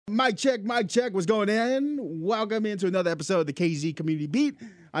Mic check, mic check. What's going on? Welcome into another episode of the KZ Community Beat.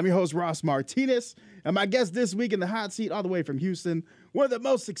 I'm your host, Ross Martinez, and my guest this week in the hot seat, all the way from Houston, one of the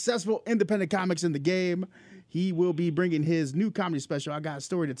most successful independent comics in the game. He will be bringing his new comedy special, I Got a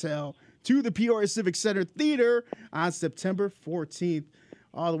Story to Tell, to the Peoria Civic Center Theater on September 14th.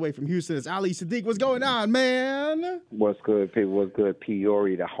 All the way from Houston, it's Ali Siddiq. What's going on, man? What's good, people? What's good?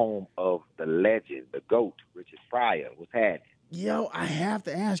 Peoria, the home of the legend, the GOAT, Richard Pryor. What's happening? Yo, I have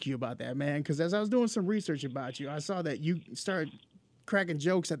to ask you about that, man, because as I was doing some research about you, I saw that you started cracking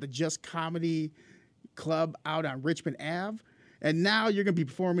jokes at the Just Comedy Club out on Richmond Ave, and now you're going to be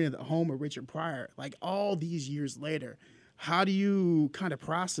performing at the home of Richard Pryor, like all these years later. How do you kind of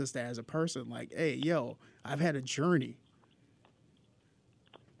process that as a person? Like, hey, yo, I've had a journey.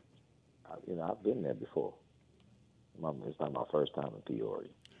 I've been there before. It's not my first time in Peoria.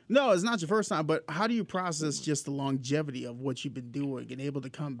 No, it's not your first time, but how do you process just the longevity of what you've been doing and able to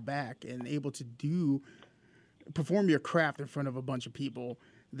come back and able to perform your craft in front of a bunch of people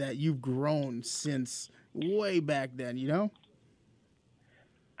that you've grown since way back then, you know?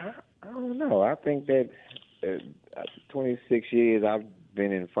 I don't know. I think that 26 years I've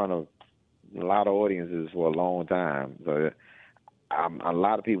been in front of a lot of audiences for a long time. So a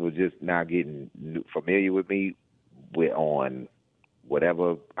lot of people just now getting familiar with me on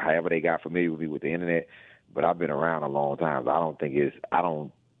however they got familiar with me with the internet, but I've been around a long time. So I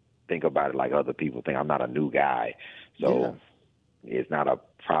don't think about it like other people think. I'm not a new guy. So It's not a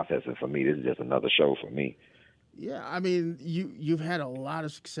processing for me. This is just another show for me. Yeah, I mean, you've had a lot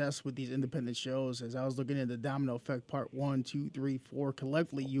of success with these independent shows. As I was looking at the Domino Effect Part 1, 2, 3, 4,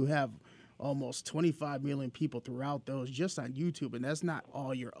 collectively you have almost 25 million people throughout those just on YouTube, and that's not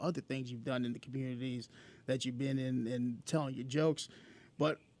all your other things you've done in the communities that you've been in and telling your jokes.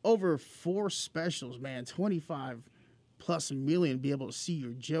 But over 4 specials, man, 25 plus million be able to see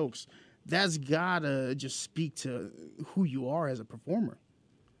your jokes. That's gotta just speak to who you are as a performer.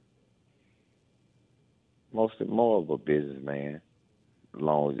 More of a businessman. As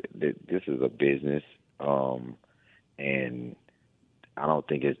long as this is a business, and I don't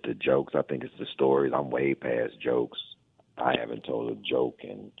think it's the jokes. I think it's the stories. I'm way past jokes. I haven't told a joke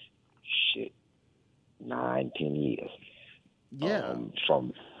in 9, 10 years. Yeah.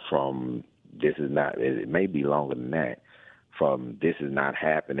 From this is not. It may be longer than that. From this is not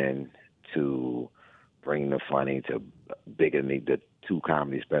happening to bringing the funny to bigger than the 2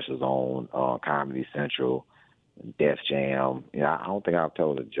 comedy specials on Comedy Central, Def Jam. I don't think I've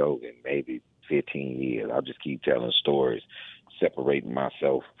told a joke in maybe 15 years. I'll just keep telling stories, separating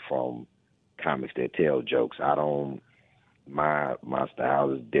myself from comics that tell jokes. My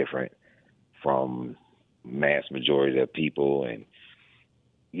style is different from mass majority of people, and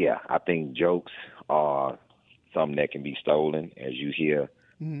I think jokes are something that can be stolen, as you hear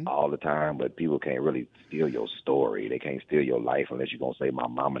all the time, but people can't really steal your story. They can't steal your life unless you're going to say my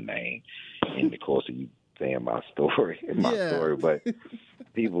mama name in the course of you saying my story. But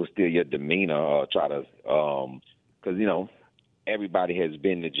people steal your demeanor or try to, because, everybody has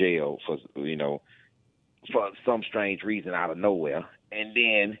been to jail for some strange reason out of nowhere. And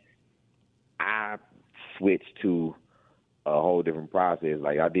then I switched to a whole different process.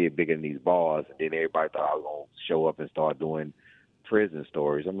 Like I did bigger than these bars, and then everybody thought I was going to show up and start doing prison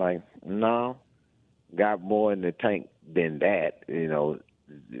stories. I'm like, no, got more in the tank than that,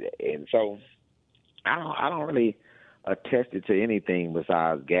 and so I don't really attest it to anything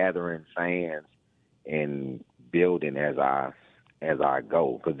besides gathering fans and building as I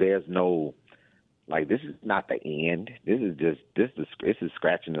go, because there's no, like, this is not the end. This is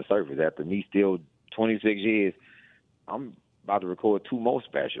scratching the surface. After me still 26 years, I'm about to record 2 more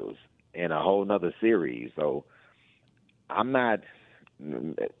specials and a whole nother series. So I'm not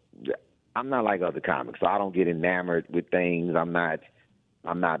like other comics. So I don't get enamored with things. I'm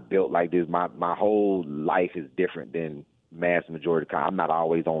not built like this. My whole life is different than mass majority. I'm not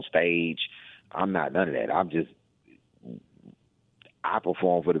always on stage. I'm not none of that. I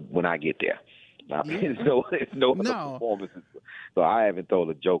perform when I get there. It's no other performances. So I haven't told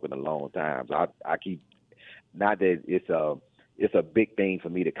a joke in a long time. So I keep, not that it's a big thing for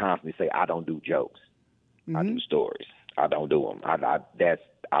me to constantly say I don't do jokes. I do stories. I don't do them.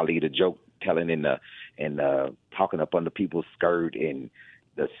 I'll leave the joke telling and talking up under people's skirt and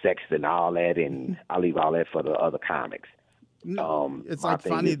the sex and all that, and I leave all that for the other comics. It's like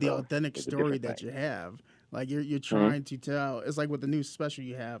finding the authentic story that you have. Like you're trying to tell. It's like with the new special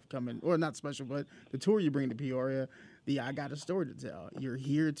you have coming, or not special, but the tour you bring to Peoria. I Got a Story to Tell. You're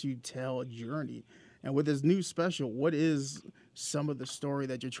here to tell a journey. And with this new special, what is some of the story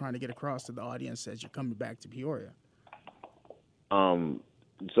that you're trying to get across to the audience as you're coming back to Peoria?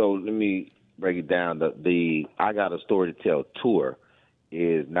 So let me break it down. The I Got a Story to Tell tour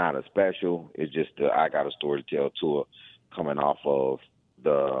is not a special. It's just the I Got a Story to Tell tour coming off of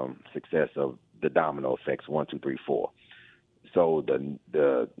the success of the Domino Effects 1, 2, 3, 4. So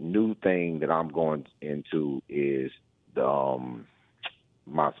the new thing that I'm going into is the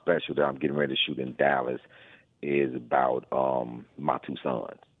my special that I'm getting ready to shoot in Dallas is about my two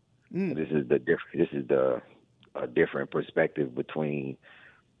sons. This is a different perspective between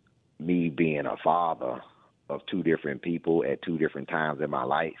me being a father of two different people at two different times in my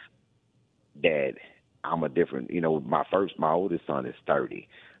life. That I'm a different, my oldest son is 30.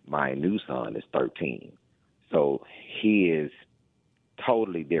 My new son is 13. So he is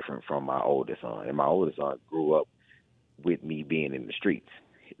totally different from my oldest son. And my oldest son grew up with me being in the streets.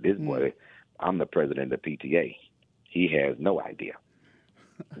 This boy, I'm the president of PTA. He has no idea.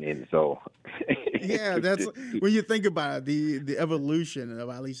 And so, yeah, that's when you think about it, the evolution of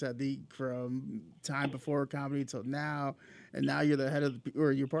Ali Siddiq from time before comedy till now, and now you're the head of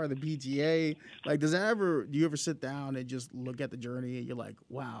or you're part of the PTA. Like, do you ever sit down and just look at the journey and you're like,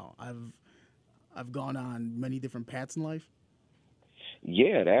 wow, I've gone on many different paths in life?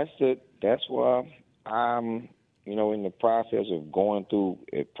 Yeah, that's it. That's why I'm, in the process of going through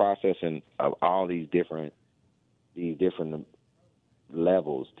a processing of all these different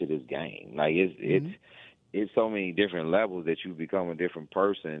levels to this game. Like it's so many different levels that you become a different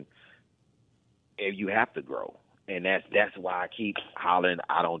person, and you have to grow. And that's why I keep hollering,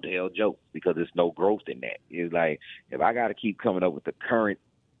 I don't tell jokes, because there's no growth in that. It's like, if I got to keep coming up with the current,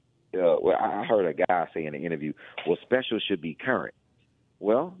 I heard a guy say in an interview, well, special should be current.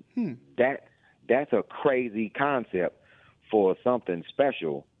 Well, that's a crazy concept for something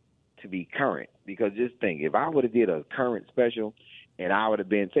special to be current. Because just think, if I would have did a current special, and I would have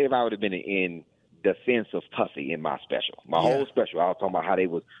been, say if I would have been in defense of Puffy in my special, whole special, I was talking about how they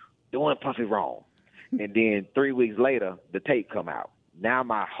was doing Puffy wrong. And then 3 weeks later, the tape come out. Now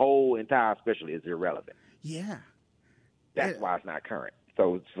my whole entire special is irrelevant. Yeah. That's why it's not current.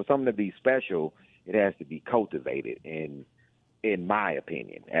 So for something to be special, it has to be cultivated. And in my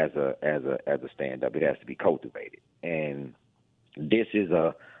opinion, as a stand-up, it has to be cultivated. And this is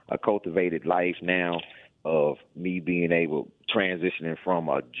a cultivated life now of me being able, transitioning from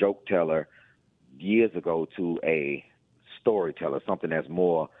a joke teller years ago to a storyteller, something that's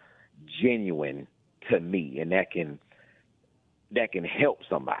more genuine to me, and that can help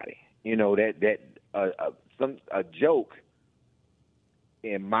somebody. A joke,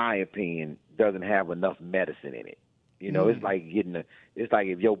 in my opinion, doesn't have enough medicine in it. It's like it's like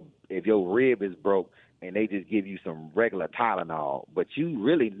if your rib is broke and they just give you some regular Tylenol, but you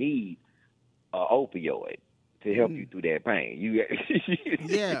really need an opioid to help you through that pain. You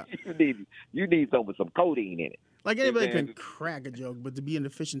need something with some codeine in it. Like, anybody can crack a joke, but to be an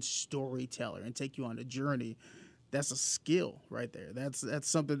efficient storyteller and take you on a journey, that's a skill right there. That's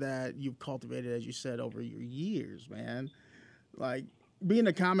something that you've cultivated, as you said, over your years, man. Like, being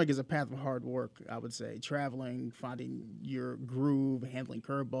a comic is a path of hard work, I would say. Traveling, finding your groove, handling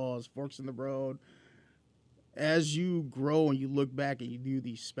curveballs, forks in the road. As you grow and you look back and you do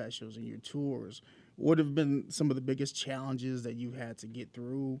these specials and your tours, what have been some of the biggest challenges that you've had to get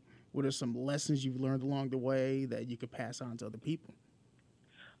through? What are some lessons you've learned along the way that you could pass on to other people?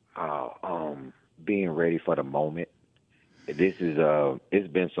 Being ready for the moment. This is it's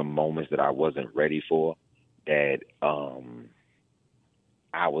been some moments that I wasn't ready for, that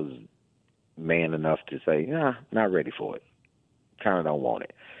I was man enough to say, nah, not ready for it. Kind of don't want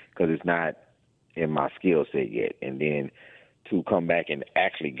it, because it's not in my skill set yet. And then to come back and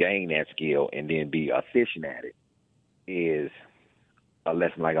actually gain that skill and then be efficient at it is a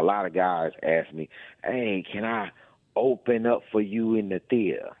lesson. Like, a lot of guys ask me, hey, can I open up for you in the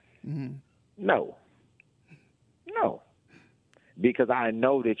theater? Mm-hmm. No, because I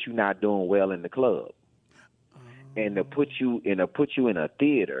know that you're not doing well in the club. And to put you in a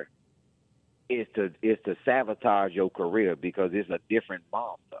theater is to sabotage your career, because it's a different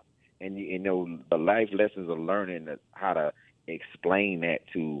monster. And the life lessons of learning how to explain that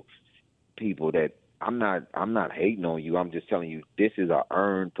to people, that I'm not hating on you. I'm just telling you, this is an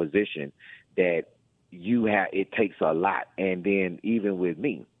earned position that you have. It takes a lot. And then even with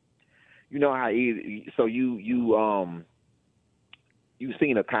me, how easy. So you've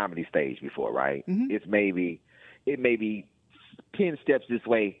seen a comedy stage before, right? Mm-hmm. It may be 10 steps this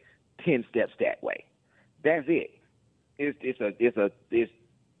way, 10 steps that way. That's it.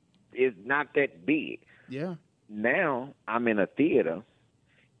 It's not that big. Yeah. Now I'm in a theater.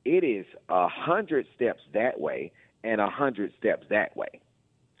 It is 100 steps that way and 100 steps that way.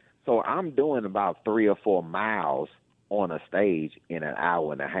 So I'm doing about 3 or 4 miles on a stage in an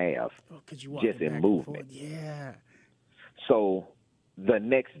hour and a half, Because you just walking in back and movement. forth. Yeah. So the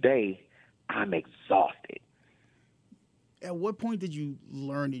next day, I'm exhausted. At what point did you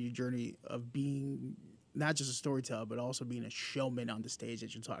learn in your journey of being not just a storyteller, but also being a showman on the stage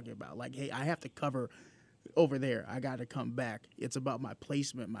that you're talking about? Like, hey, I have to cover over there. I got to come back. It's about my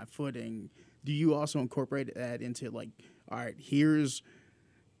placement, my footing. Do you also incorporate that into like, all right, here's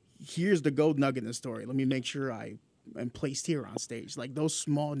the gold nugget in the story. Let me make sure I am placed here on stage. Like those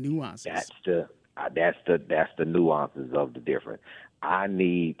small nuances. That's the nuances of the difference. I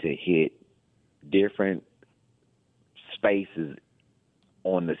need to hit different spaces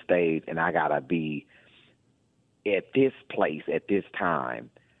on the stage, and I gotta be at this place at this time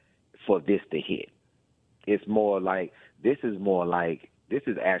for this to hit. It's more like this is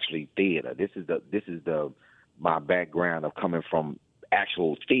actually theater. This is my background of coming from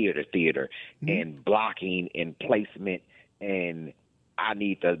actual theater and blocking and placement, and I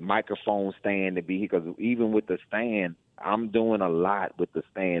need the microphone stand to be here, because even with the stand, I'm doing a lot with the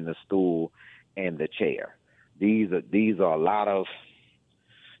stand, the stool, and the chair. These are a lot of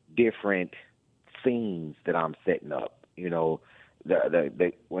different scenes that I'm setting up. You know,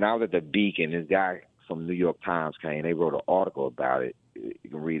 when I was at the Beacon, this guy from New York Times came. They wrote an article about it. You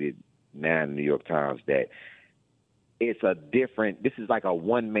can read it now in the New York Times. That this is like a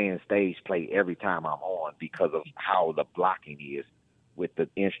one-man stage play every time I'm on, because of how the blocking is with the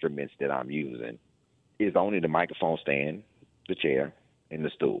instruments that I'm using. It's only the microphone stand, the chair, and the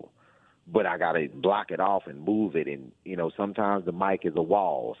stool. But I got to block it off and move it. And, you know, sometimes the mic is a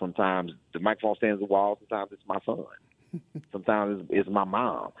wall. Sometimes the microphone stand is a wall. Sometimes it's my son. Sometimes it's my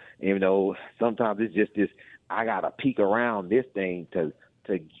mom. You know, sometimes it's just this, I got to peek around this thing to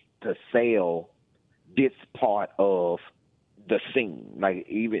sell this part of the scene. Like,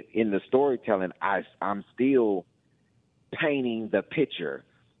 even in the storytelling, I'm still painting the picture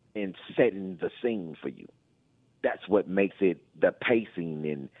and setting the scene for you. That's what makes it the pacing.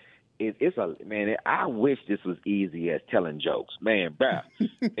 And I wish this was easy as telling jokes, man, bruh.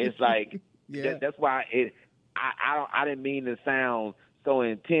 It's like, yeah. That's why I didn't mean to sound so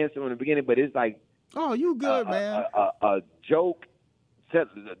intense from the beginning, but it's like, oh, you good, man. A joke.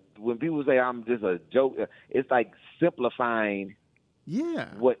 When people say I'm just a joke, it's like simplifying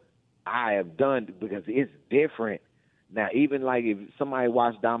what I have done, because it's different. Now, even like if somebody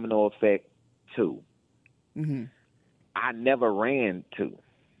watched Domino Effect 2, I never ran 2.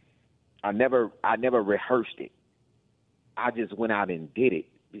 I never rehearsed it. I just went out and did it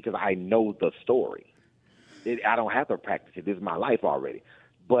because I know the story. I don't have to practice it. This is my life already.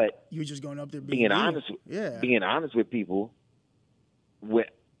 But you're just going up there being honest with people,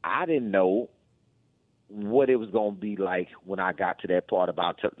 I didn't know what it was going to be like when I got to that part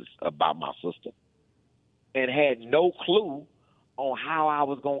about my sister, and had no clue on how I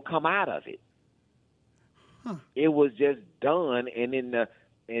was going to come out of it. Huh. It was just done,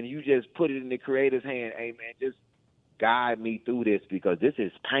 and you just put it in the creator's hand. Hey, man, just guide me through this, because this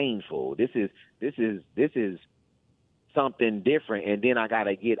is painful. This is something different, and then I got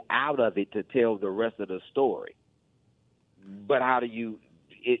to get out of it to tell the rest of the story. But how do you?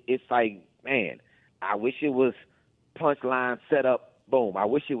 It's like, man, I wish it was punchline, set up, boom. I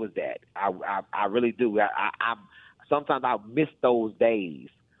wish it was that. I really do. I sometimes I miss those days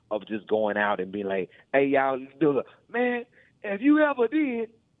of just going out and being like, hey, y'all, do it. Man, if you ever did,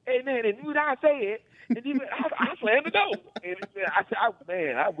 and then and you not say it, and even I slammed the door.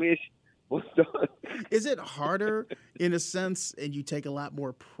 And I wish was done. Is it harder in a sense, and you take a lot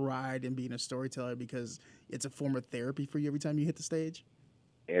more pride in being a storyteller because it's a form of therapy for you every time you hit the stage?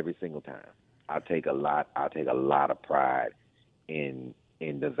 Every single time. I take a lot of pride in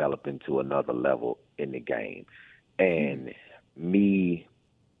developing to another level in the game. And me,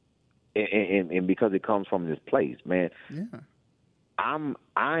 and because it comes from this place, man. Yeah.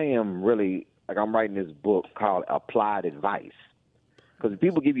 I am really, like, I'm writing this book called Applied Advice, because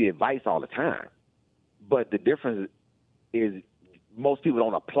people give you advice all the time, but the difference is most people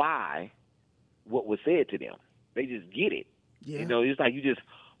don't apply what was said to them. They just get it. Yeah. You know, it's like you just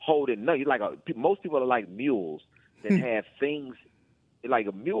hold it. No, you're like most people are like mules that have things. Like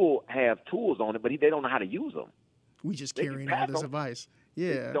a mule have tools on it, but they don't know how to use them. We just carrying all this advice.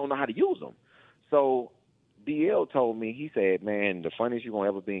 Yeah, they don't know how to use them. So DL told me, he said, man, the funniest you're going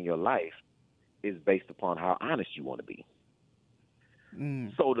to ever be in your life is based upon how honest you want to be.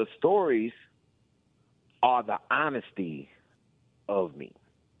 So the stories are the honesty of me.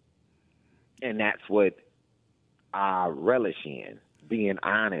 And that's what I relish in, being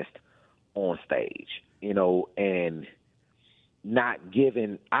honest on stage, you know. And not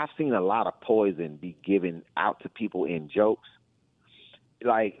given. I've seen a lot of poison be given out to people in jokes.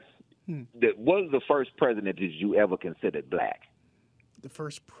 Like, what was the first president did you ever consider black? The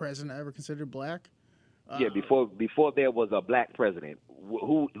first president I ever considered black? Yeah, before there was a black president,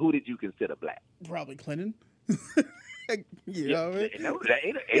 who did you consider black? Probably Clinton. You know what I mean? No,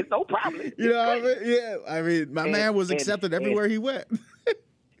 it's no problem. You know what I mean? Yeah, I mean, my man was accepted everywhere he went.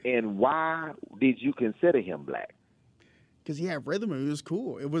 And why did you consider him black? Because he had rhythm and it was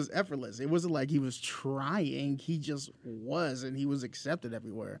cool. It was effortless. It wasn't like he was trying. He just was, and he was accepted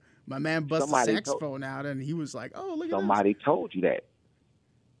everywhere. My man busted the saxophone out, and he was like, "Oh, look at this." Somebody told you that.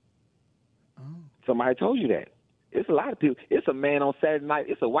 Oh. Somebody told you that. It's a lot of people. It's a man on Saturday night.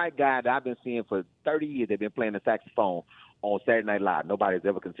 It's a white guy that I've been seeing for 30 years. They've been playing the saxophone on Saturday Night Live. Nobody's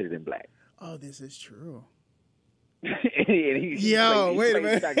ever considered him black. Oh, this is true. Wait a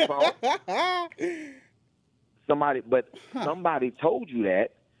minute. Somebody told you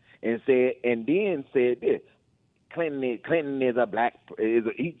that and then said this. Clinton is a black.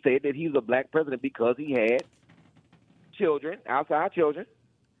 He said that he's a black president because he had children, outside children,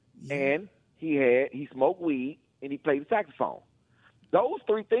 and he smoked weed and he played the saxophone. Those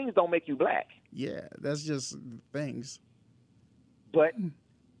three things don't make you black. Yeah, that's just things. But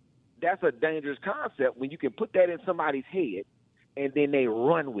that's a dangerous concept when you can put that in somebody's head and then they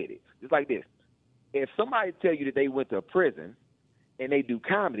run with it. It's like this. If somebody tell you that they went to a prison and they do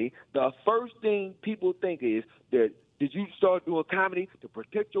comedy, the first thing people think is that, did you start doing comedy to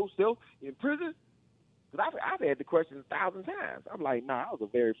protect yourself in prison? Because I've had the question 1,000 times. I'm like, nah, I was a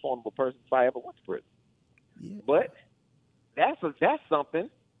very formidable person if I ever went to prison. Yeah. But that's something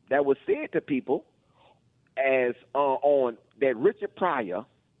that was said to people as on that Richard Pryor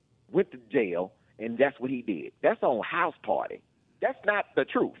went to jail, and that's what he did. That's on House Party. That's not the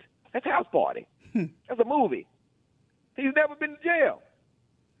truth. That's House Party. That's a movie. He's never been to jail.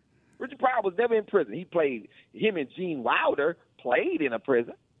 Richard Pryor was never in prison. Him and Gene Wilder played in a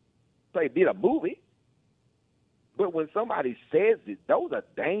prison. Did a movie. But when somebody says it, those are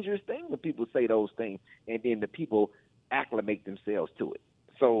dangerous things when people say those things, and then the people acclimate themselves to it.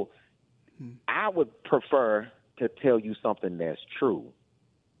 So I would prefer to tell you something that's true,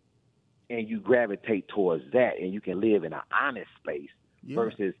 and you gravitate towards that, and you can live in an honest space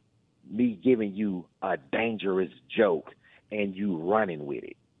versus me giving you a dangerous joke and you running with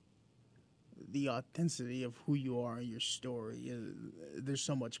it. The authenticity of who you are and your story, there's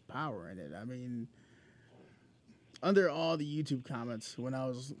so much power in it. I mean, under all the YouTube comments, when I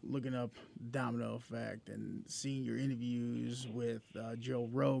was looking up Domino Effect and seeing your interviews with Joe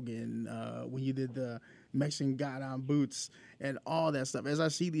Rogan, when you did the Mexican God on Boots and all that stuff, as I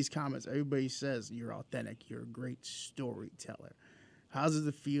see these comments, everybody says you're authentic, you're a great storyteller. How does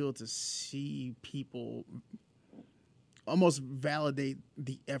it feel to see people almost validate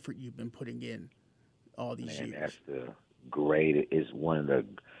the effort you've been putting in all these years? That's the great. Is one of the.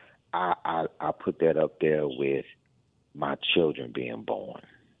 I put that up there with my children being born.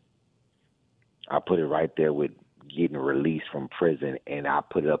 I put it right there with getting released from prison, and I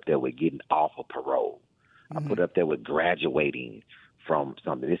put it up there with getting off of parole. I put it up there with graduating from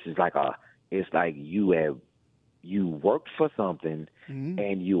something. This is like it's like you worked for something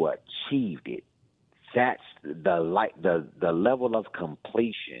and you achieved it. That's the level of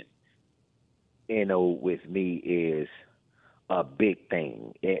completion, with me is a big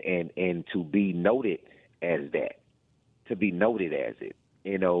thing, and to be noted as that, to be noted as it,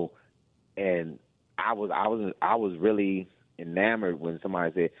 and I was really enamored when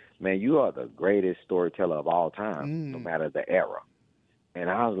somebody said, "Man, you are the greatest storyteller of all time, no matter the era," and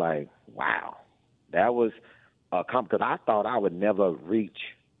I was like, "Wow, that was a because I thought I would never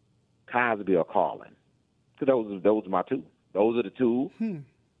reach Cosby or Carlin." So those are my two. Those are the two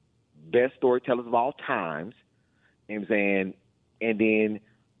best storytellers of all times. You know what I'm saying? And then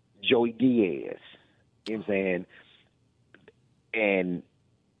Joey Diaz. You know what I'm saying? And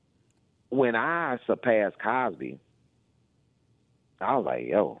when I surpassed Cosby, I was like,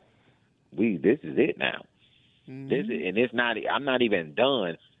 yo, this is it now. This is, and it's not. I'm not even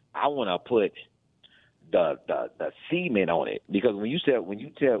done. I want to put the cement on it, because when you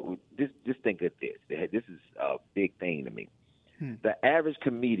tell just think of this. This is a big thing to me. The average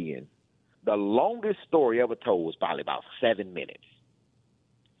comedian, the longest story ever told was probably about 7 minutes.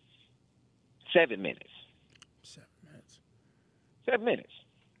 7 minutes. 7 minutes. 7 minutes.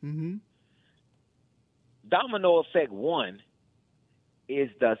 Domino Effect 1 is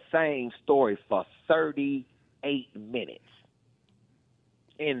the same story for 38 minutes.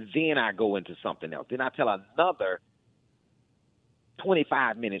 And then I go into something else. Then I tell another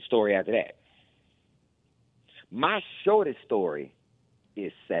 25-minute story after that. My shortest story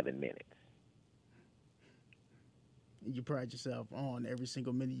is 7 minutes. You pride yourself on every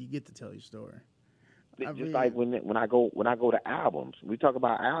single minute you get to tell your story. Just like when I go to albums, we talk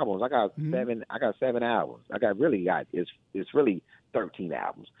about albums. I got seven albums. It's really 13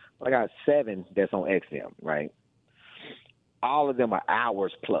 albums. But I got 7 that's on XM, right? All of them are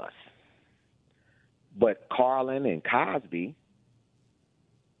hours plus. But Carlin and Cosby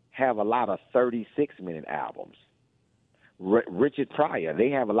have a lot of 36-minute albums. Richard Pryor, they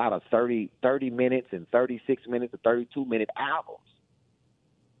have a lot of 30 minutes and 36 minutes and 32-minute albums.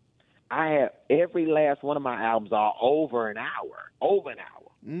 I have every last one of my albums are over an hour.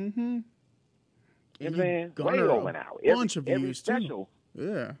 Mm-hmm. You know what I'm saying? Way over an hour. Bunch of views, special, too.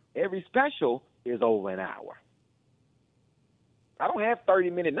 Yeah. Every special is over an hour. I don't have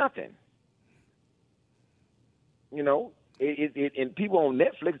 30-minute nothing. You know, and people on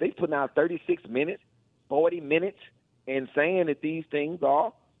Netflix, they putting out 36 minutes, 40 minutes, and saying that these things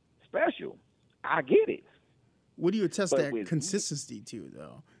are special. I get it. What do you attest that consistency to,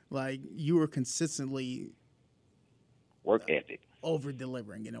 though? Like, you were consistently work ethic, over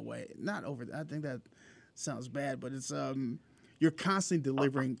delivering in a way. Not over. I think that sounds bad, but it's you're constantly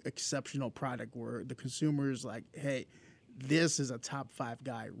delivering exceptional product where the consumer's like, hey, this is a top 5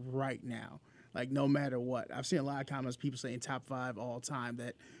 guy right now. Like, no matter what. I've seen a lot of comments, people saying top 5 all time,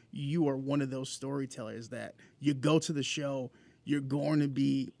 that you are one of those storytellers that you go to the show, you're going to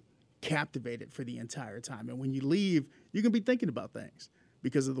be captivated for the entire time. And when you leave, you're going to be thinking about things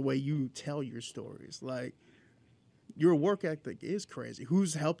because of the way you tell your stories. Like, your work ethic is crazy.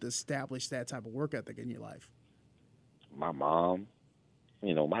 Who's helped establish that type of work ethic in your life? My mom,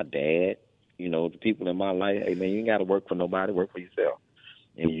 my dad, the people in my life. Hey, man, you ain't got to work for nobody. Work for yourself.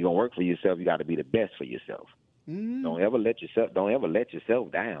 And you're going to work for yourself, you got to be the best for yourself. Mm-hmm. Don't ever let yourself down. You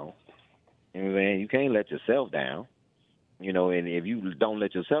know what I'm saying? You can't let yourself down. And if you don't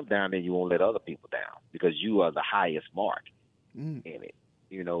let yourself down, then you won't let other people down because you are the highest mark in it.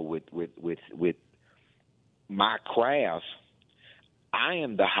 With my craft, I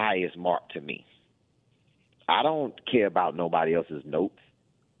am the highest mark to me. I don't care about nobody else's notes.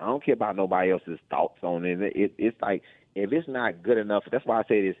 I don't care about nobody else's thoughts on it. It's like, if it's not good enough, that's why I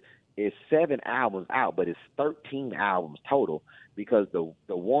say it's 7 albums out, but it's 13 albums total because the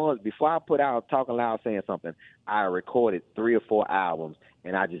ones, before I put out Talking Loud Saying Something, I recorded 3 or 4 albums,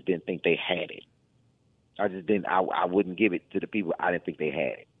 and I just didn't think they had it. I wouldn't give it to the people I didn't think they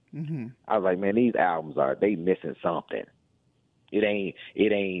had it. Mm-hmm. I was like, man, these albums they missing something. It ain't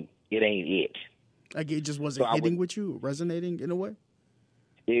it. Like, it just wasn't hitting with you, resonating in a way?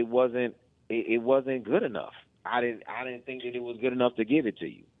 It wasn't good enough. I didn't think that it was good enough to give it to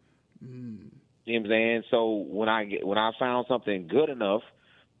you. You know what I'm saying? So when I found something good enough,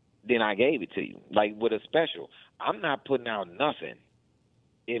 then I gave it to you. Like with a special, I'm not putting out nothing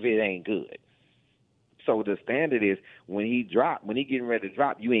if it ain't good. So the standard is when he getting ready to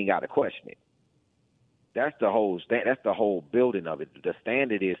drop, you ain't got to question it. That's the whole building of it. The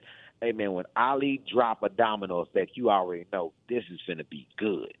standard is, hey man, when Ali drop a domino effect, you already know this is finna be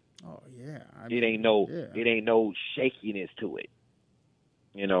good. Oh yeah, it ain't no shakiness to it,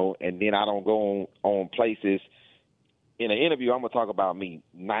 And then I don't go on places. In an interview, I'm gonna talk about me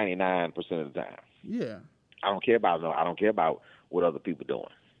 99% of the time. Yeah, I don't care about what other people doing.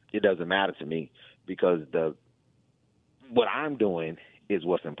 It doesn't matter to me because what I'm doing is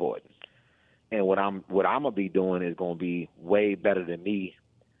what's important, and what I'm gonna be doing is gonna be way better than me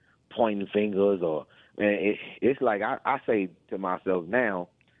pointing fingers or. Man, it's like I say to myself now.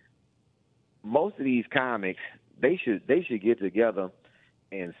 Most of these comics, they should get together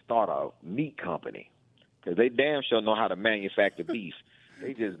and start a meat company because they damn sure know how to manufacture beef.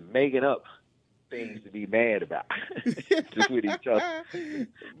 They just making up things to be mad about just with each other.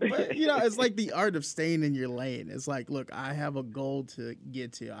 But, it's like the art of staying in your lane. It's like, look, I have a goal to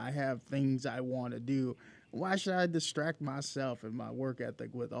get to. I have things I want to do. Why should I distract myself and my work ethic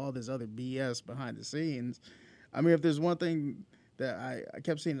with all this other BS behind the scenes? I mean, if there's one thing that I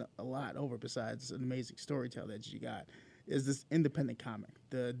kept seeing a lot over besides an amazing storyteller that you got is this independent comic.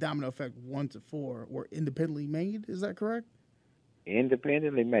 The Domino Effect 1 to 4 were independently made. Is that correct?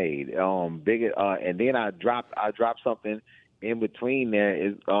 Independently made. And then I dropped something in between there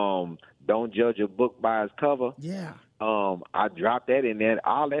is don't judge a book by its cover. Yeah. I dropped that in there.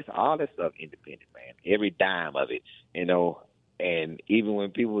 All that stuff independent, man. Every dime of it, And even when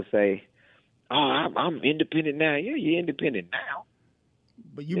people say, "Oh, I'm independent now," yeah, you're independent now.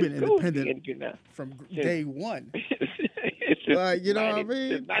 But you've been independent from day one. What I mean?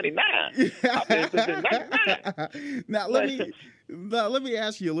 Since 99. I've been since 99. Now let me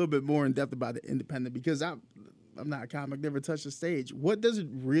ask you a little bit more in depth about the independent because I'm not a comic, never touched the stage. What does it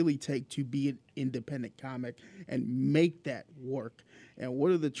really take to be an independent comic and make that work? And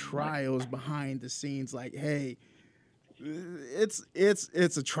what are the trials behind the scenes? Like, hey,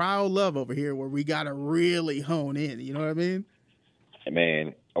 it's a trial love over here where we gotta really hone in. You know what I mean?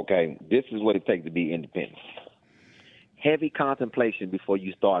 Man, okay, this is what it takes to be independent. Heavy contemplation before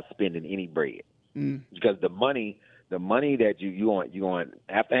you start spending any bread, because the money that you want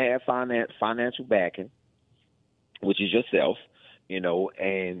have to have financial backing, which is yourself,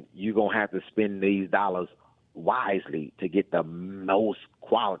 and you're gonna have to spend these dollars wisely to get the most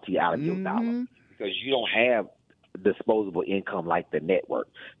quality out of your dollar, because you don't have disposable income like the network.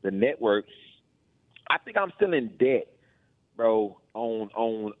 The network, I think I'm still in debt, bro,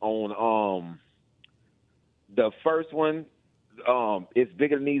 on the first one. It's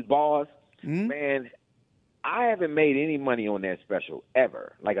bigger than these bars. Man, I haven't made any money on that special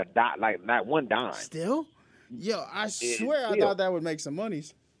ever. Like not one dime. Still? Yo, I swear I thought that would make some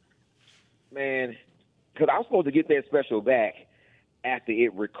monies. Man, because I was supposed to get that special back after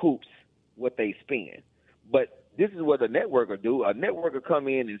it recoups what they spend. But this is what a network will do. A network will come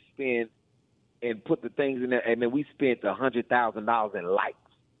in and spend and put the things in there, and then we spent $100,000 in lights.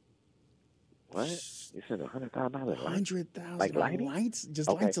 What? You spent $100,000 in lights? $100,000 lights? Just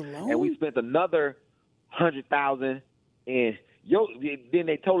okay. Lights alone? And we spent another $100,000 in then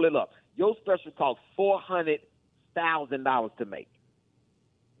they total it up. Your special cost $400,000 to make.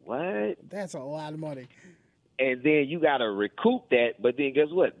 What? That's a lot of money. And then you got to recoup that, but then guess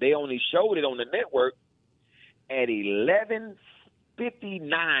what? They only showed it on the network at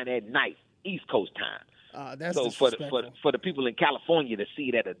 11:59 at night, East Coast time. That's so for the people in California to see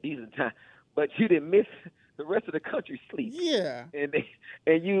it at a decent time, but you didn't miss the rest of the country sleep. Yeah. And then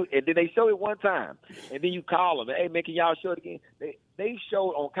they show it one time, and then you call them, hey man, can y'all show it again? They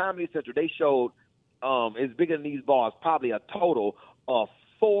showed on Comedy Central. They showed It's Bigger Than These Bars probably a total of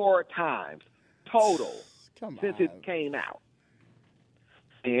 4 times total since it came out,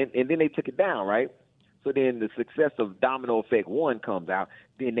 and then they took it down, right? So then the success of Domino Effect 1 comes out.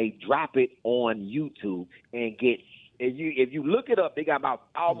 Then they drop it on YouTube and if you look it up, they got about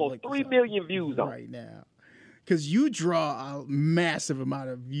almost 3 million views on it right now. Because you draw a massive amount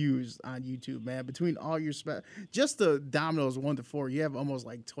of views on YouTube, man. Between all your just the Dominoes 1 to 4, you have almost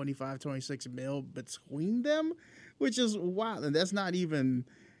like 25, 26 mil between them, which is wild. And that's not even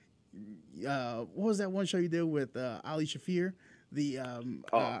what was that one show you did with Ali Shafir? This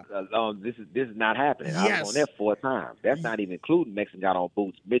is not happening. Yes. I was on there 4 times. That's not even including Mexican Got on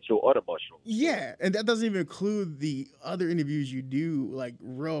Boots, Mitchell, or the Mushroom. Yeah, and that doesn't even include the other interviews you do, like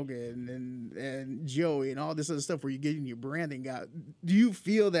Rogan and Joey and all this other stuff where you're getting your branding out. Do you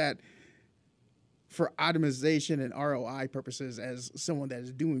feel that for optimization and ROI purposes, as someone that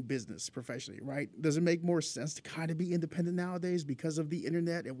is doing business professionally, right, does it make more sense to kind of be independent nowadays because of the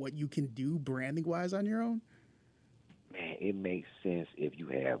internet and what you can do branding-wise on your own? Man, it makes sense if you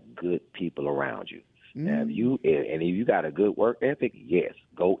have good people around you. Now, if you got a good work ethic, yes,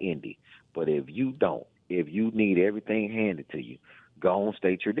 go indie. But if you don't, if you need everything handed to you, go on,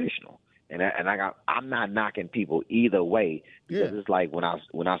 stay traditional. And I'm not knocking people either way, because it's like when I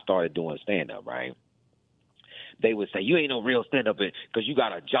started doing stand up, right? They would say, you ain't no real stand up because you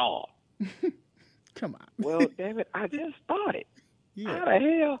got a job. Come on. Well, damn it, I just started. Yeah. How the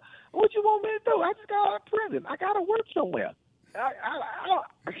hell? What you want me to do? I just got out of prison. I gotta work somewhere.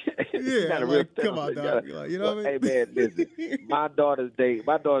 Come on, dog. You know what I mean? Hey man, listen. My daughter's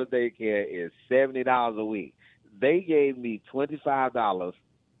daycare is $70 a week. They gave me $25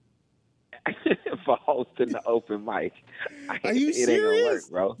 for hosting the open mic. Are you serious? It ain't gonna work,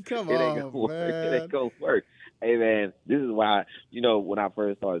 bro. Come it on, ain't gonna work. man. It ain't gonna work. Hey man, this is why when I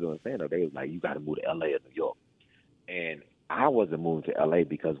first started doing stand up, they was like, you got to move to LA or New York, and I wasn't moving to LA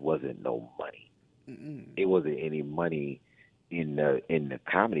because wasn't no money. It wasn't any money in the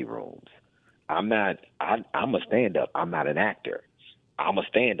comedy rooms. I'm a stand-up. I'm not an actor. I'm a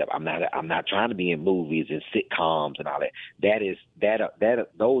stand-up. I'm not trying to be in movies and sitcoms and all that.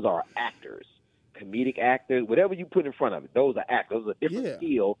 Those are actors, comedic actors, whatever you put in front of it. Those are actors. Those are different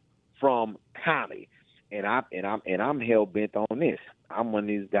skill from comedy. And I'm hell bent on this. I'm one of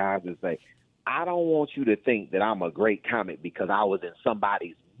these guys that say, I don't want you to think that I'm a great comic because I was in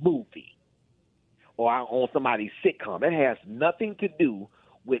somebody's movie or on somebody's sitcom. It has nothing to do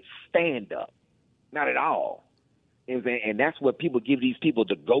with stand-up. Not at all. And that's what people give these people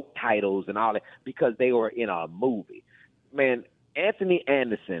the GOAT titles and all that, because they were in a movie. Man, Anthony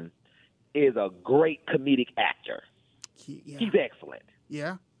Anderson is a great comedic actor. Yeah. He's excellent.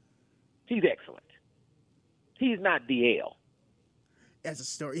 Yeah. He's excellent. He's not DL. As a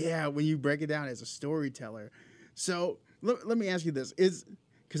story, when you break it down as a storyteller, So let me ask you this: is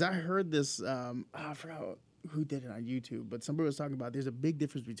because I heard this, I forgot who did it on YouTube, but somebody was talking about there's a big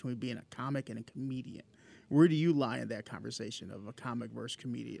difference between being a comic and a comedian. Where do you lie in that conversation of a comic versus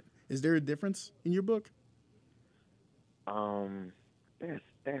comedian? Is there a difference in your book?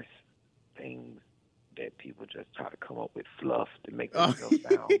 That's things that people just try to come up with fluff to make themselves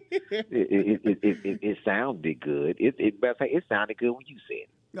sound. It sounded good. It sounded good when you said it.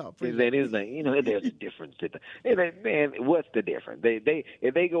 No, There's a difference. Man, what's the difference?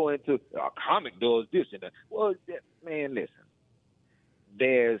 If they go into a comic does this and that. Well, man, listen.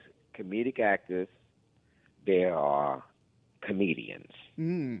 There's comedic actors. There are comedians,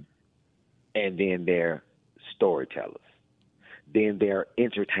 and then there are storytellers. Then there are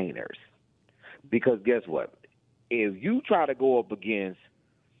entertainers. Because guess what? If you try to go up against,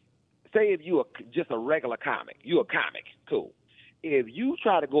 say, if you're just a regular comic, you're a comic, cool. If you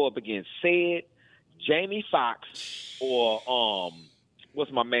try to go up against Sid, Jamie Foxx, or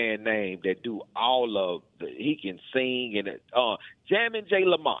what's my man name that do all of he can sing and Jammin' J.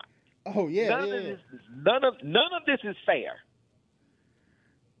 Lamont. Oh yeah, none of this is fair.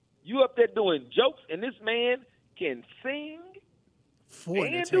 You up there doing jokes, and this man can sing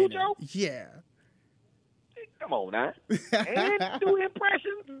and do jokes. Yeah, come on now, and do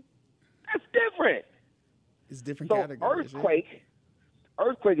impressions. That's different. It's different categories.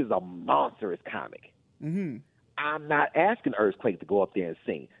 Earthquake is a monstrous comic. Mm-hmm. I'm not asking Earthquake to go up there and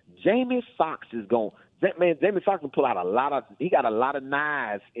sing. Jamie Foxx is going. Jamie Foxx can pull out he got a lot of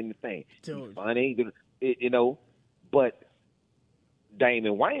knives in the thing. He's funny, but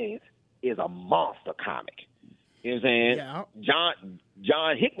Damon Wayans is a monster comic. You know what I'm saying? Yeah.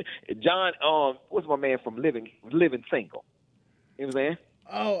 John Hickman, what's my man from Living Single? You know what I'm saying?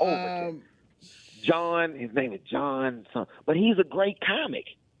 Oh, John, his name is John, but he's a great comic.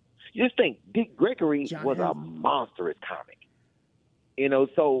 You just think Dick Gregory was a monstrous comic.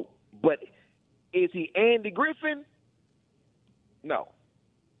 But is he Andy Griffin? No.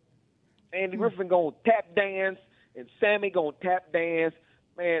 Andy Griffin gonna tap dance and Sammy gonna tap dance.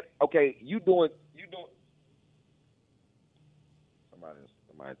 Man, okay, you doing somebody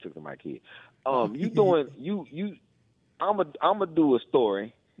took to my kid. I'm gonna do a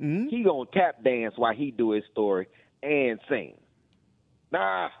story. Mm-hmm. He gonna tap dance while he do his story and sing.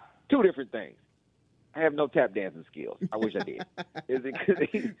 Nah, two different things. I have no tap dancing skills. I wish I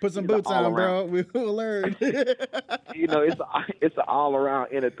did. Put some boots on, bro. We'll learn. It's an all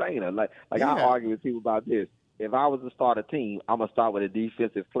around entertainer. Like I argue with people about this. If I was to start a team, I'm gonna start with a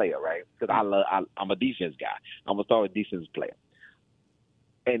defensive player, right? Because I'm a defense guy. I'm gonna start with a defensive player.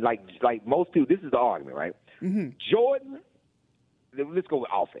 And like most people, this is the argument, right? Mm-hmm. Jordan. Let's go with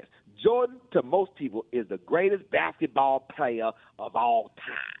offense. Jordan, to most people, is the greatest basketball player of all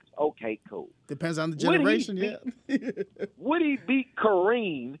time. Okay, cool. Depends on the generation, Would he beat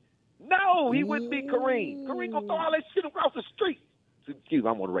Kareem? No, he wouldn't beat Kareem. Kareem gonna throw all that shit across the street. Excuse me,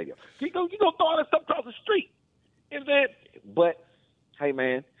 I'm on the radio. He gonna throw all that stuff across the street. But hey,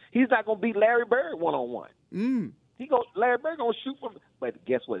 man, he's not gonna beat Larry Bird one-on-one. Larry Bird gonna shoot from. But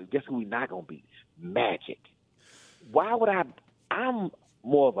guess what? Guess who we not gonna beat? Magic. Why would I'm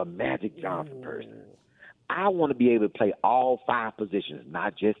more of a Magic Johnson person. I want to be able to play all 5 positions,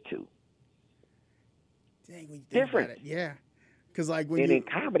 not just 2. Dang, when you think about it, yeah. Because in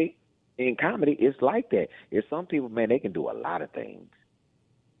comedy, it's like that. It's some people, man, they can do a lot of things.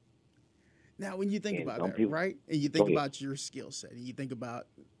 Now, when you think about that, right, and you think about your skill set, and you think about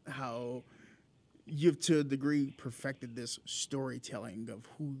how you've, to a degree, perfected this storytelling of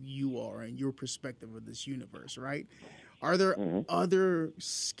who you are and your perspective of this universe, right? Are there other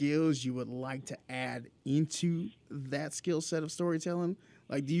skills you would like to add into that skill set of storytelling?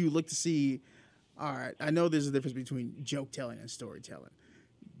 Like, do you look to see, all right, I know there's a difference between joke telling and storytelling.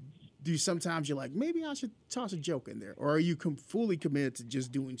 Do sometimes you're like, maybe I should toss a joke in there? Or are you fully committed to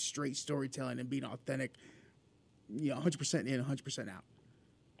just doing straight storytelling and being authentic, 100% in, 100% out?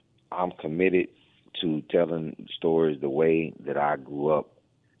 I'm committed to telling stories the way that I grew up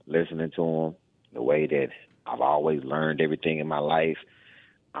listening to them, the way that I've always learned everything in my life.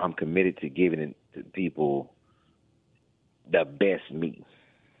 I'm committed to giving it to people the best me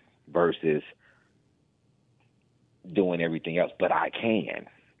versus doing everything else. But I can.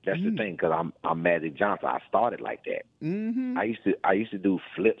 That's the thing, because I'm Magic Johnson. I started like that. Mm-hmm. I used to do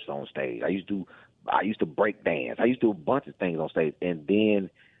flips on stage. I used to break dance. I used to do a bunch of things on stage, and then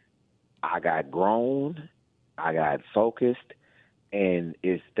I got grown. I got focused. And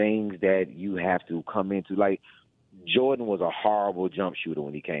it's things that you have to come into. Like, Jordan was a horrible jump shooter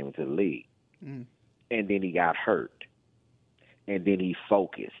when he came into the league. And then he got hurt. and then he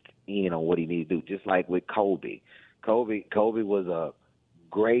focused in on what he needed to do. Just like with Kobe. Kobe was a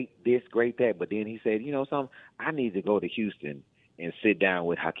great this, great that, but then he said, you know something, I need to go to Houston and sit down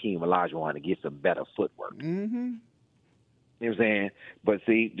with Hakeem Olajuwon to get some better footwork. Mm-hmm. You know what I'm saying? But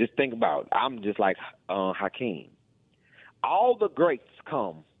see, just think about it. I'm just like Hakeem. All the greats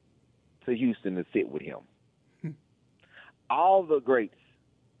come to Houston to sit with him. All the greats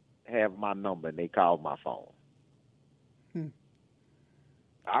have my number and they call my phone.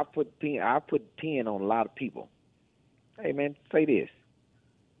 I put pen on a lot of people. Hey man, say this.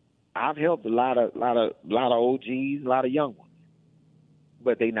 I've helped a lot of OGs, a lot of young ones,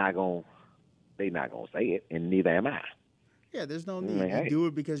 but they not gonna say it, and neither am I. Yeah, there's no need. You do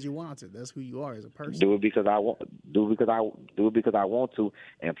it because you want to. That's who you are as a person. Do it because I want. Do it because I want to,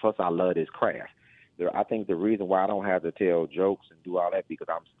 and plus I love this craft. I think the reason why I don't have to tell jokes and do all that because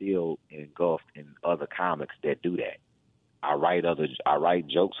I'm still engulfed in other comics that do that. I write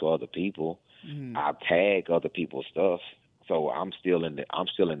jokes for other people. I tag other people's stuff. So I'm still in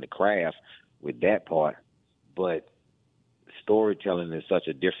the craft with that part, but storytelling is such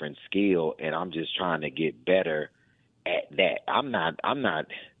a different skill, and I'm just trying to get better at that. I'm not.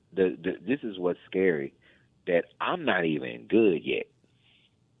 This is what's scary, that I'm not even good yet.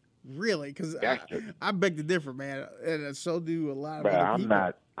 Really? Because I beg to differ, man, and so do a lot of other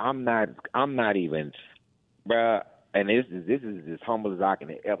people. I'm not even, bruh. And this is as humble as I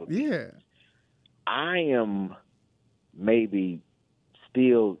can ever be. Yeah. I am maybe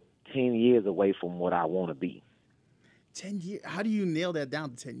still 10 years away from what I want to be. 10 years? How do you nail that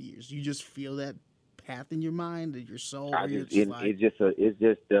down to 10 years? You just feel that path in your mind, in your soul? Is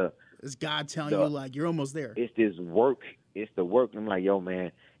God telling you, like, you're almost there? It's this work. It's the work. I'm like, yo,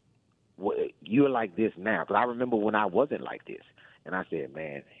 man, you're like this now. Because I remember when I wasn't like this. And I said,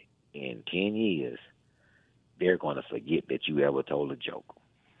 man, in 10 years, they're going to forget that you ever told a joke.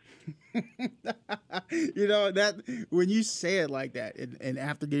 You know, that when you say it like that, and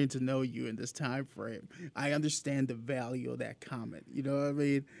after getting to know you in this time frame, I understand the value of that comment. You know what I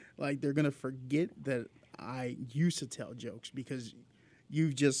mean? Like, they're going to forget that I used to tell jokes because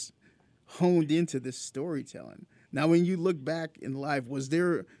you've just honed into this storytelling. Now, when you look back in life, was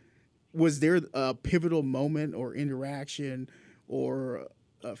there a pivotal moment or interaction or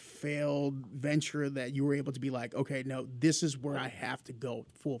a failed venture that you were able to be like, okay, no, this is where I have to go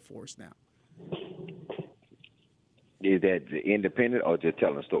full force now? Is that independent or just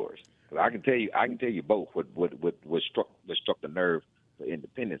telling stories? I can tell you both. What struck the nerve for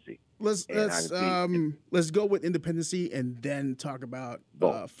independency. Let's go with independency and then talk about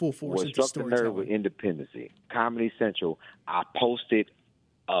full force into storytelling. What struck the nerve with independency? Comedy Central. I posted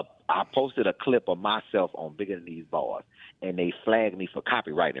a clip of myself on Bigger Than These Bars, and they flagged me for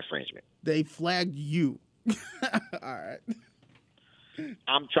copyright infringement. They flagged you. All right.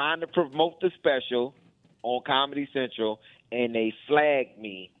 I'm trying to promote the special on Comedy Central, and they flagged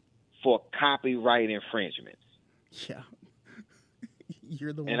me for copyright infringements. Yeah.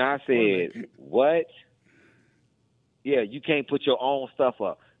 You're the one. And I said, what? Yeah, you can't put your own stuff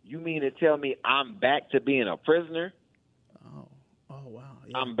up. You mean to tell me I'm back to being a prisoner? Oh, wow.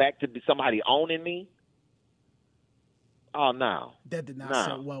 Yeah. I'm back to be somebody owning me? Oh, no. That did not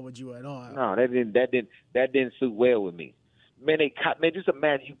sit well with you at all. No, that didn't suit well with me. Man, just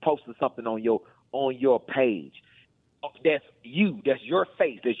imagine you posted something on your page. That's you. That's your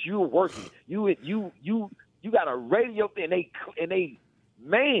face. That's you working. You got a radio thing, and they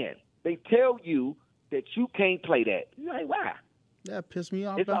tell you that you can't play that. You're like, why? That pissed me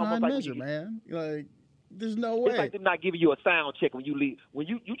off behind measure, man. Like, there's no way. It's like them not giving you a sound check when you leave. When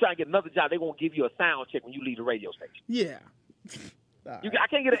you try to get another job, they won't give you a sound check when you leave the radio station. Yeah. I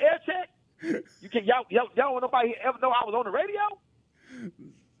can't get an air check. You can't. Y'all don't want nobody ever know I was on the radio.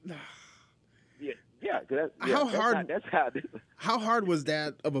 How hard was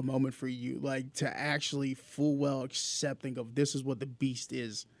that of a moment for you? Like, to actually full well accepting of this is what the beast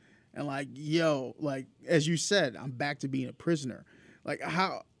is, and like, yo, like as you said, I'm back to being a prisoner. Like,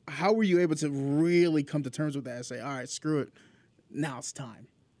 how were you able to really come to terms with that and say, all right, screw it, now it's time?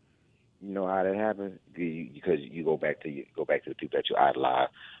 You know how that happened? Because you go back to the people that you idolize.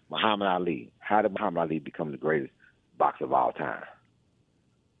 Muhammad Ali. How did Muhammad Ali become the greatest boxer of all time?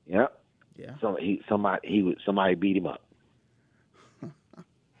 Yep. Yeah. Somebody beat him up.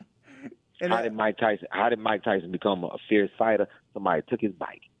 How did Mike Tyson become a fierce fighter? Somebody took his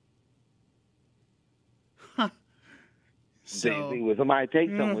bike. So, when somebody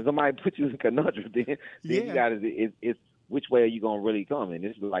takes something, when somebody puts you in a conundrum, then you got which way are you gonna really come? And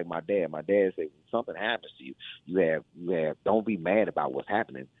this is like my dad. My dad said, when something happens to you, you have don't be mad about what's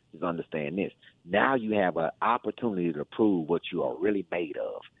happening. Just understand this. Now you have an opportunity to prove what you are really made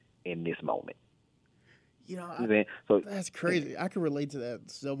of in this moment. You know, so that's crazy. I can relate to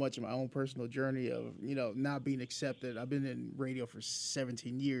that so much in my own personal journey of, you know, not being accepted. I've been in radio for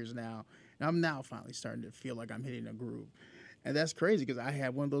 17 years now, and I'm now finally starting to feel like I'm hitting a groove. And that's crazy because I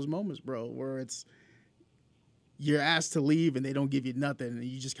had one of those moments, bro, where it's you're asked to leave and they don't give you nothing, and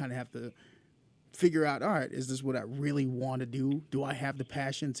you just kind of have to figure out, all right, is this what I really want to do? Do I have the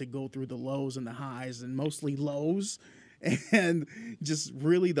passion to go through the lows and the highs, and mostly lows? And just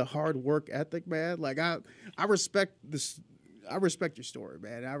really the hard work ethic, man. Like I respect this. I respect your story,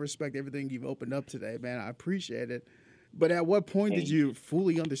 man. I respect everything you've opened up today, man. I appreciate it. But at what point did you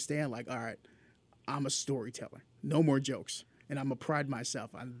fully understand, like, all right, I'm a storyteller. No more jokes. And I'm gonna pride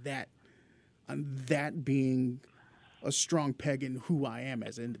myself on that being a strong peg in who I am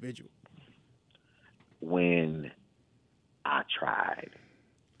as an individual. When I tried.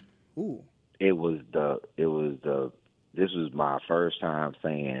 Ooh. This was my first time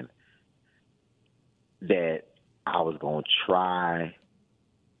saying that I was going to try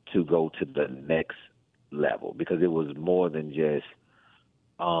to go to the next level, because it was more than just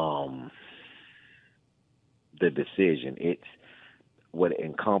the decision. It's what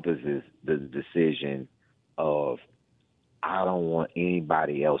encompasses the decision of I don't want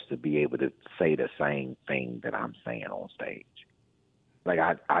anybody else to be able to say the same thing that I'm saying on stage. Like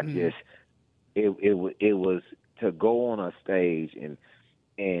I just it was to go on a stage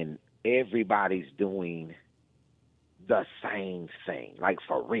and everybody's doing the same thing, like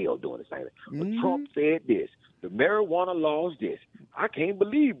for real doing the same thing. Well, Trump said this. The marijuana laws this. I can't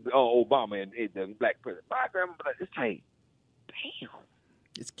believe Obama and the black president. My grandma, it's like, damn.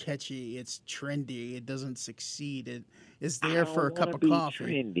 It's catchy. It's trendy. It doesn't succeed. It's there for a cup of coffee.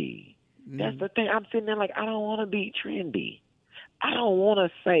 Trendy. That's the thing. I'm sitting there like, I don't want to be trendy. I don't want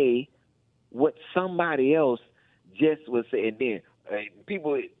to say what somebody else just was saying. Then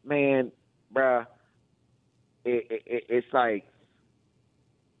people, man, bruh, it's like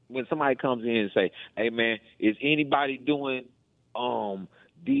when somebody comes in and say, "Hey, man, is anybody doing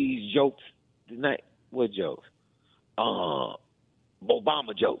these jokes tonight?" What jokes?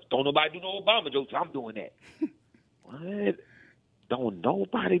 Obama jokes. Don't nobody do no Obama jokes. I'm doing that. What? Don't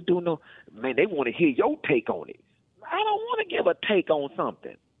nobody do no. Man, they want to hear your take on it. I don't want to give a take on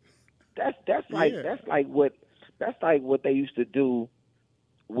something. That's like what they used to do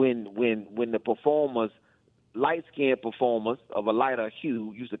when the performers, light-skinned performers of a lighter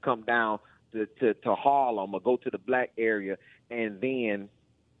hue, used to come down to Harlem or go to the black area and then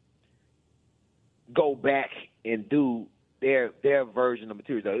go back and do their version of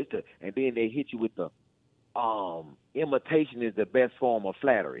material. And then they hit you with the imitation is the best form of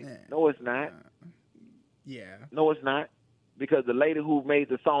flattery. Yeah. No, it's not. Yeah. No, it's not. Because the lady who made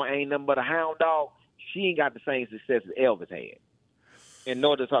the song Ain't Nothing But a Hound Dog, she ain't got the same success as Elvis had. And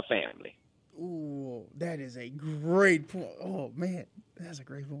nor does her family. Ooh, that is a great point. Oh, man, that's a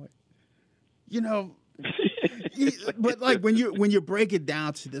great point. You know, but like when you break it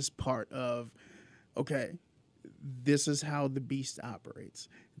down to this part of, okay, this is how the beast operates.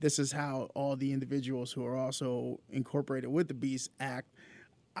 This is how all the individuals who are also incorporated with the beast act.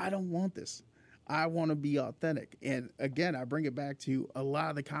 I don't want this. I want to be authentic. And again, I bring it back to a lot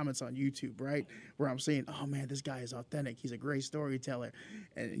of the comments on YouTube, right? Where I'm saying, oh man, this guy is authentic. He's a great storyteller.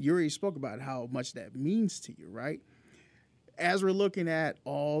 And you already spoke about how much that means to you, right? As we're looking at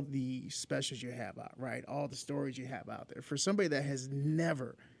all the specials you have out, right? All the stories you have out there. For somebody that has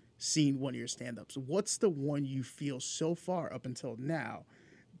never seen one of your stand-ups, what's the one you feel so far up until now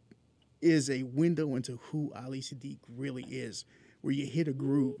is a window into who Ali Siddiq really is, where you hit a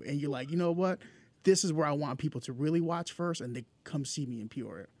groove and you're like, you know what? This is where I want people to really watch first and they come see me in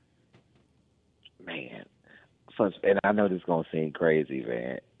Peoria. Man, and I know this is going to seem crazy,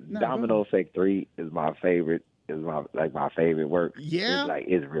 man. No, Domino Effect 3 is my favorite. Is my favorite work. Yeah?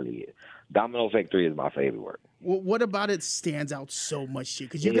 It really is. Domino Effect 3 is my favorite work. Well, what about it stands out so much to you?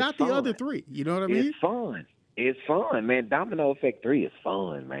 Because you got the other three. You know what I mean? It's fun. It's fun, man. Domino Effect 3 is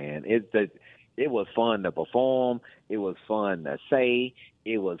fun, man. It was fun to perform. It was fun to say.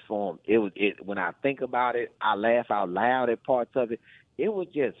 It was fun. When I think about it, I laugh out loud at parts of it. It was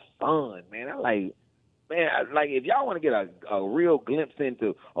just fun, man. If y'all want to get a real glimpse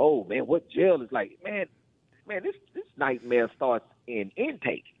into, oh man, what jail is like, man, this nightmare starts in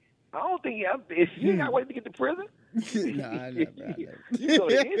intake. I don't think if you got to wait to get to prison. Nah, I never. You go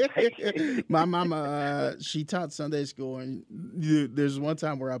to intake. My mama, she taught Sunday school, and there's one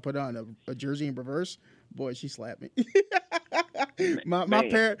time where I put on a jersey in reverse Boy, she slapped me. Man,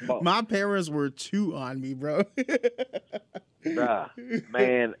 my parents were too on me, bro. bruh,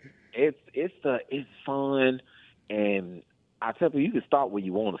 man, it's fun, and I tell you, you can start where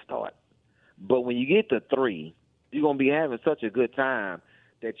you want to start, but when you get to 3, you're gonna be having such a good time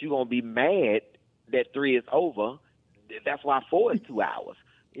that you're gonna be mad that 3 is over. That's why 4 is 2 hours.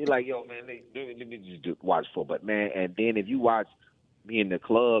 You're like, yo, man, let me just watch 4. But man, and then if you watch me in the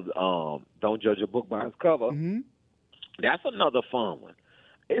club, don't judge a book by its cover. Mm-hmm. That's another fun one.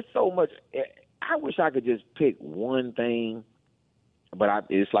 It's so much. I wish I could just pick one thing, but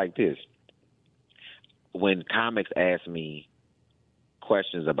it's like this. When comics ask me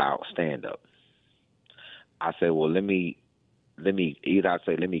questions about stand-up, I say, well, let me either I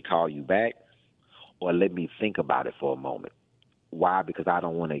say, let me call you back, or let me think about it for a moment. Why? Because I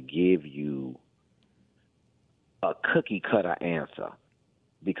don't want to give you a cookie cutter answer,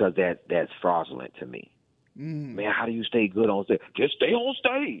 because that's fraudulent to me. Man, how do you stay good on stage? Just stay on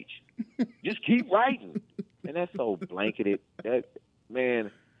stage. Just keep writing. And that's so blanketed.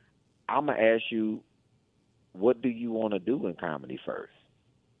 Man, I'm going to ask you, what do you want to do in comedy first?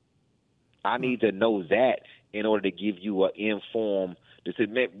 I need to know that in order to give you an informed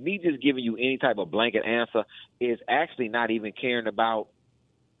decision. Me just giving you any type of blanket answer is actually not even caring about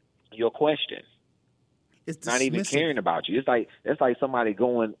your question. It's not even caring about you. It's like somebody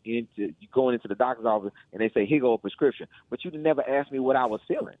going into the doctor's office and they say, "Here go a prescription," but you never asked me what I was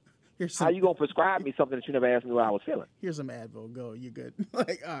feeling. How you gonna prescribe me something that you never asked me what I was feeling? Here's some Advil. Go, you good?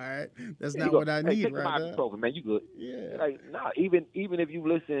 Like, all right, that's not what I need take right now. Ibuprofen, man, you good? Yeah. Like, nah. Even if you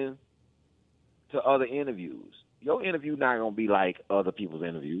listen to other interviews, your interview not gonna be like other people's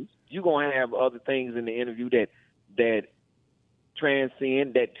interviews. You gonna have other things in the interview that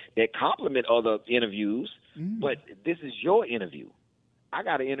transcend, that complement other interviews, but this is your interview. I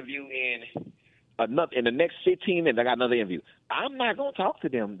got an interview in the next 15 minutes. I got another interview. I'm not gonna talk to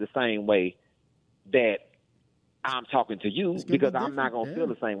them the same way that I'm talking to you, because I'm not gonna feel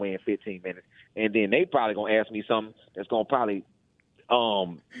the same way in 15 minutes, and then they probably gonna ask me something that's gonna probably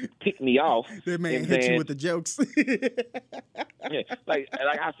tick me off. That man hit you with the jokes. Yeah, like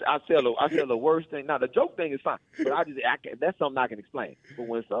I sell the worst thing. Now the joke thing is fine, but that's something I can explain. But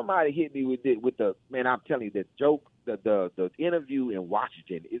when somebody hit me with the man, I'm telling you, the joke, the interview in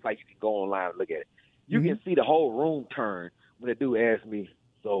Washington, it's like you can go online and look at it. You can see the whole room turn when the dude asked me,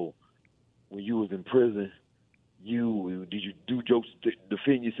 "So when you was in prison, did you do jokes to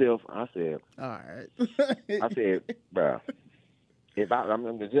defend yourself?" I said, "All right." I said, "Bro,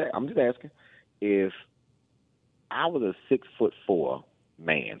 I'm just asking, if I was a 6'4"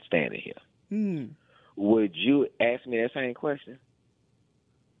 man standing here, would you ask me that same question?"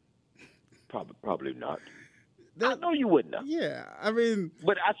 Probably not. I know you wouldn't have. Yeah, I mean,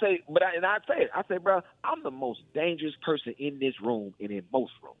 I say, bro, I'm the most dangerous person in this room and in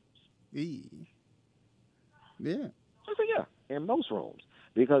most rooms. Yeah. I say, yeah, in most rooms,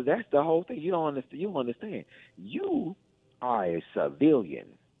 because that's the whole thing. You don't understand. You are a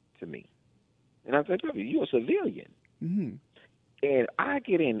civilian to me, and I say, you're a civilian. Mm-hmm. And if I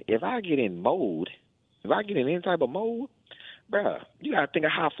get in any type of mode, bro, you gotta think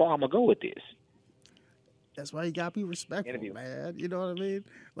of how far I'm gonna go with this. That's why you gotta be respectful, man. You know what I mean?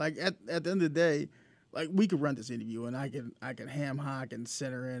 Like at the end of the day, like we could run this interview and I can ham hock and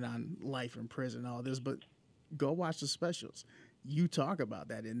center in on life in prison and all this, but go watch the specials. You talk about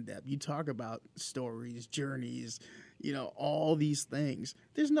that in depth. You talk about stories, journeys, all these things.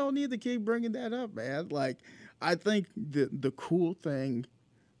 There's no need to keep bringing that up, man. Like I think the cool thing,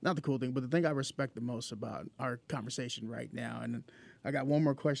 not the cool thing, but the thing I respect the most about our conversation right now, and I got one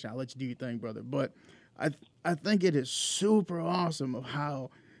more question. I'll let you do your thing, brother. But I think it is super awesome of how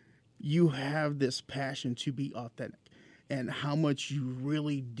you have this passion to be authentic and how much you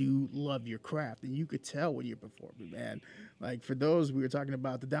really do love your craft. And you could tell when you're performing, man. Like for those, we were talking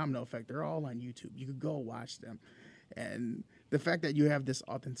about the Domino Effect, they're all on YouTube. You could go watch them. And the fact that you have this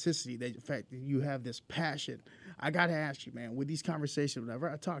authenticity, the fact that you have this passion, I got to ask you, man, with these conversations, whenever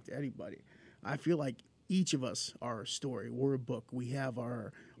I talk to anybody, I feel like each of us are a story. We're a book. We have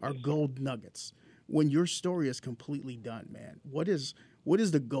our gold nuggets. When your story is completely done, man, what is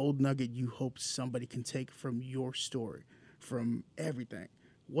the gold nugget you hope somebody can take from your story, from everything?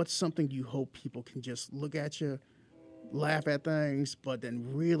 What's something you hope people can just look at you, laugh at things, but then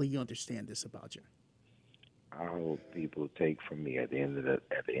really understand this about you? I hope people take from me at the end of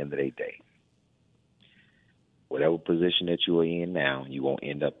their day, whatever position that you are in now, you won't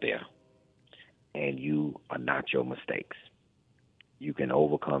end up there, and you are not your mistakes. You can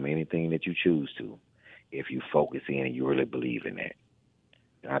overcome anything that you choose to if you focus in and you really believe in that.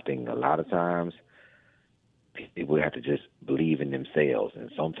 And I think a lot of times people have to just believe in themselves,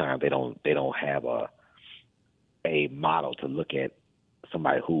 and sometimes they don't have a model to look at,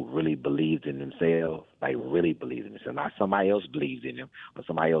 somebody who really believes in themselves, like really believes in themselves. Not somebody else believes in them, or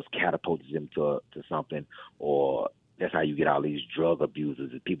somebody else catapults them to something, or that's how you get all these drug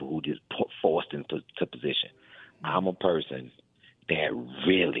abusers and people who just forced into position. I'm a person that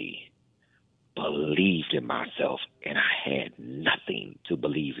really believed in myself, and I had nothing to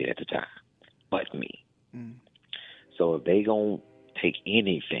believe in at the time but me. So if they gonna take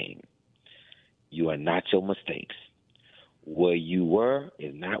anything, you are not your mistakes. Where you were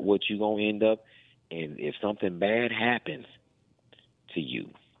is not what you're going to end up. And if something bad happens to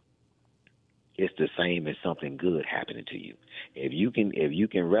you, it's the same as something good happening to you. If you can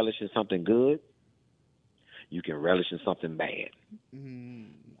relish in something good, you can relish in something bad.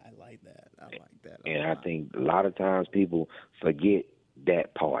 I like that. And I think a lot of times people forget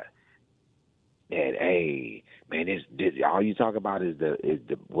that part. That, hey, man, this all you talk about is the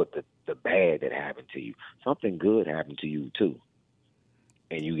bad that happened to you. Something good happened to you too.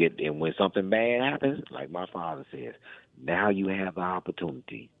 And when something bad happens, like my father says, now you have the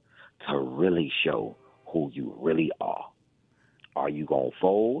opportunity to really show who you really are. Are you gonna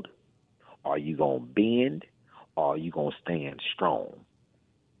fold? Are you gonna bend? Or are you gonna stand strong?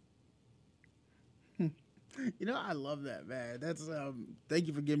 You know, I love that, man. That's thank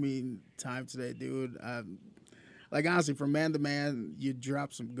you for giving me time today, dude. Like honestly, from man to man, you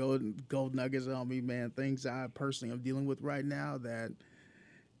dropped some gold nuggets on me, man. Things I personally am dealing with right now that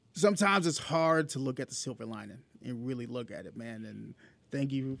sometimes it's hard to look at the silver lining and really look at it, man. And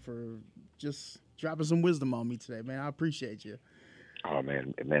thank you for just dropping some wisdom on me today, man. I appreciate you. Oh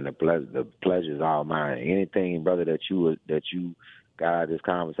man, the pleasure is all mine. Anything, brother, that you got out of this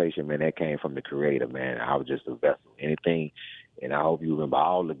conversation, man, that came from the Creator, man. I was just a vessel. Anything, and I hope you remember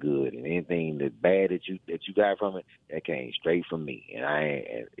all the good, and anything the bad that you got from it, that came straight from me.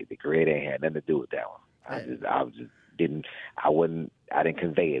 And the Creator ain't had nothing to do with that one. I didn't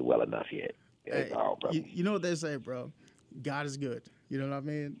convey it well enough yet. That's all, bro. You know what they say, bro? God is good. You know what I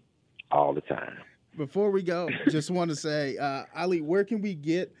mean? All the time. Before we go, just want to say, Ali, where can we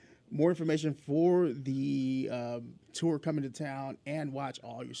get more information for the tour coming to town and watch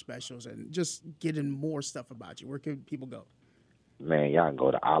all your specials and just getting more stuff about you? Where can people go? Man, y'all can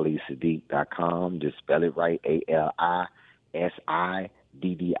go to alisiddiq.com. Just spell it right,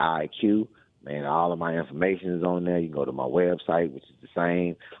 ALISIDDIQ. Man, all of my information is on there. You can go to my website, which is the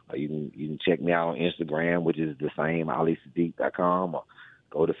same. Or you can check me out on Instagram, which is the same, alisiddiq.com. Or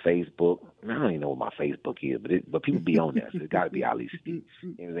go to Facebook. I don't even know what my Facebook is, but people be on there, so it's got to be Ali Siddiq.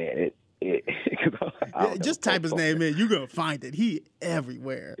 You know, just type his name in. You're going to find it. He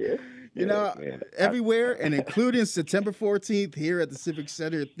everywhere. Yeah. You know, everywhere, and including September 14th here at the Civic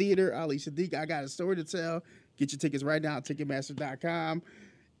Center Theater. Ali Siddiq, I got a story to tell. Get your tickets right now at Ticketmaster.com.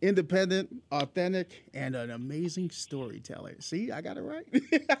 Independent, authentic, and an amazing storyteller. See, I got it right.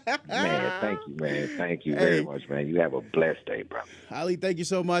 Man, thank you, man. Thank you very much, man. You have a blessed day, bro. Ali, thank you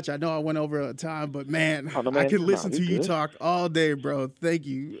so much. I know I went over time, but man, I could listen to you talk all day, bro. Thank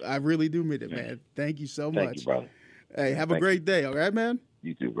you. I really do mean it, man. Thank you so much. Thank you, brother. Hey, have a great day, all right, man?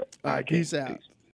 You too, bro. All right, peace out. Peace.